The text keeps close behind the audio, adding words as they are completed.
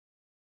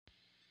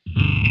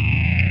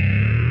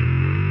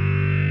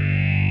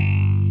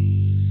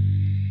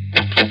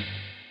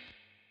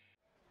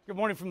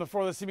morning from the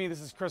Four That See Me. This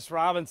is Chris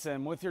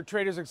Robinson with your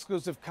Traders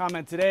Exclusive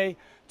comment today,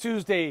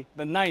 Tuesday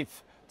the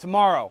 9th.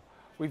 Tomorrow,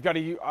 we've got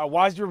a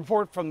WASDE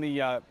report from the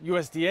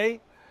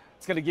USDA.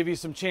 It's going to give you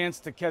some chance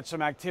to catch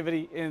some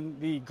activity in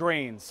the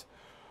grains.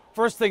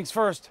 First things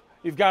first,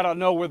 you've got to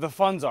know where the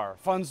funds are.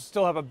 Funds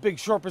still have a big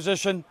short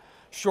position,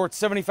 short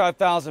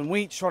 75,000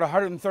 wheat, short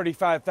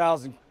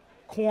 135,000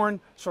 corn,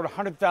 short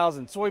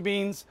 100,000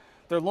 soybeans.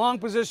 Their long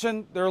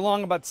position, they're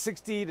long about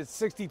 60 to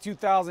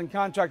 62,000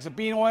 contracts of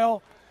bean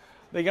oil.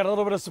 They got a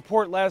little bit of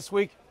support last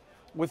week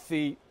with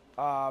the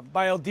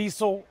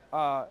biodiesel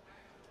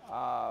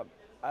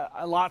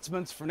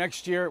allotments for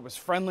next year. It was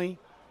friendly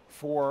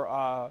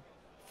for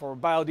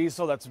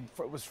biodiesel.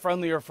 It was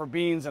friendlier for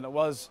beans than it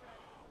was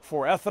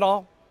for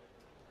ethanol.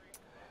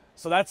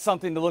 So that's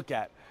something to look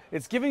at.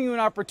 It's giving you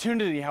an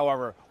opportunity,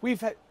 however.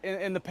 We've had,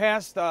 in the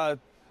past 2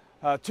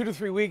 to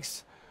 3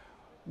 weeks,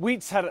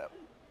 wheat's had a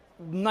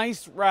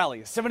nice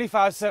rally, a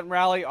 75-cent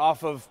rally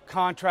off of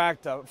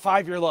contract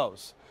 5-year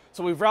lows.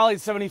 So we've rallied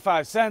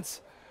 75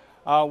 cents.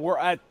 We're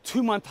at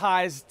 2-month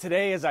highs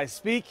today as I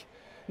speak.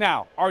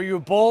 Now, are you a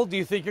bull? Do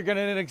you think you're going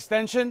to get an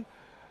extension?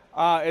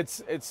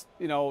 It's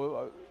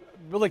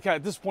really kind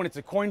of, at this point, it's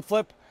a coin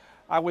flip.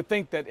 I would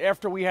think that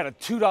after we had a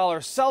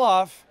 $2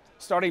 sell-off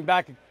starting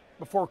back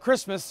before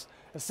Christmas,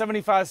 a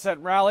 75-cent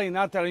rally,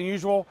 not that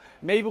unusual.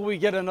 Maybe we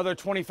get another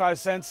 25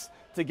 cents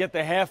to get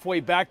the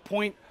halfway back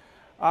point.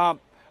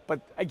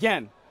 But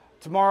again,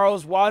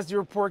 tomorrow's WASDE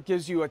report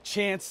gives you a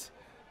chance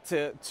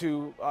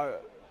to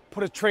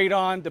put a trade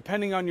on,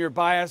 depending on your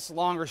bias,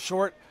 long or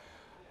short.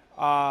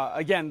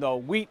 Again, though,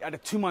 wheat at a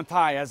 2-month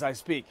high as I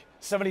speak,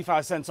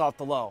 75 cents off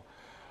the low.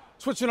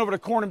 Switching over to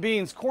corn and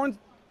beans. Corn,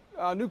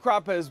 new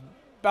crop has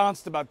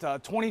bounced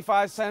about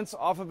 25 cents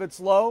off of its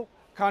low,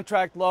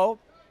 contract low.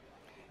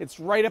 It's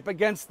right up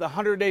against the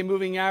 100-day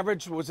moving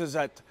average, which is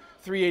at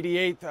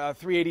 388,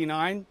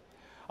 389.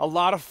 A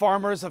lot of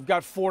farmers have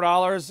got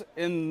 $4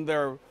 in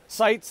their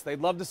sights.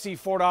 They'd love to see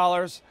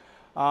 $4.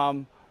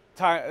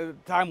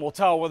 Time will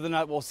tell whether or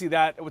not we'll see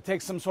that. It would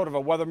take some sort of a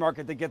weather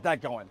market to get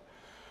that going.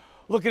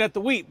 Looking at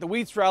the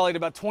wheat's rallied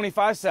about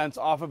 25 cents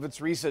off of its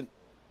recent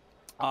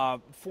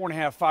 4.5,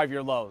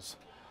 5-year lows.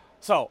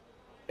 So,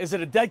 is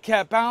it a dead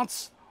cat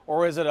bounce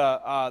or is it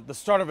the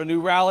start of a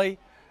new rally?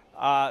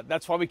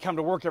 That's why we come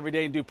to work every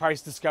day and do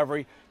price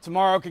discovery.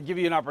 Tomorrow could give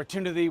you an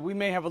opportunity. We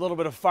may have a little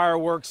bit of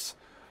fireworks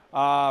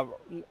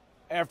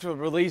after the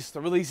release.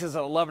 The release is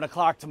at 11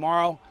 o'clock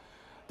tomorrow.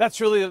 That's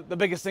really the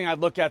biggest thing I'd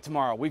look at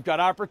tomorrow. We've got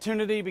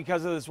opportunity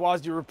because of this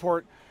WASDE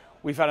report.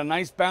 We've had a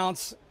nice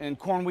bounce in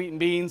corn, wheat, and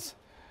beans.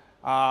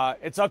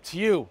 It's up to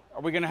you.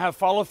 Are we going to have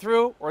follow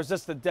through, or is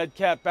this the dead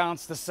cat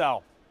bounce to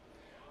sell?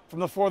 From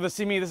the Four That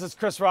See Me, this is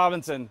Chris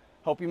Robinson.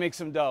 Hope you make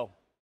some dough.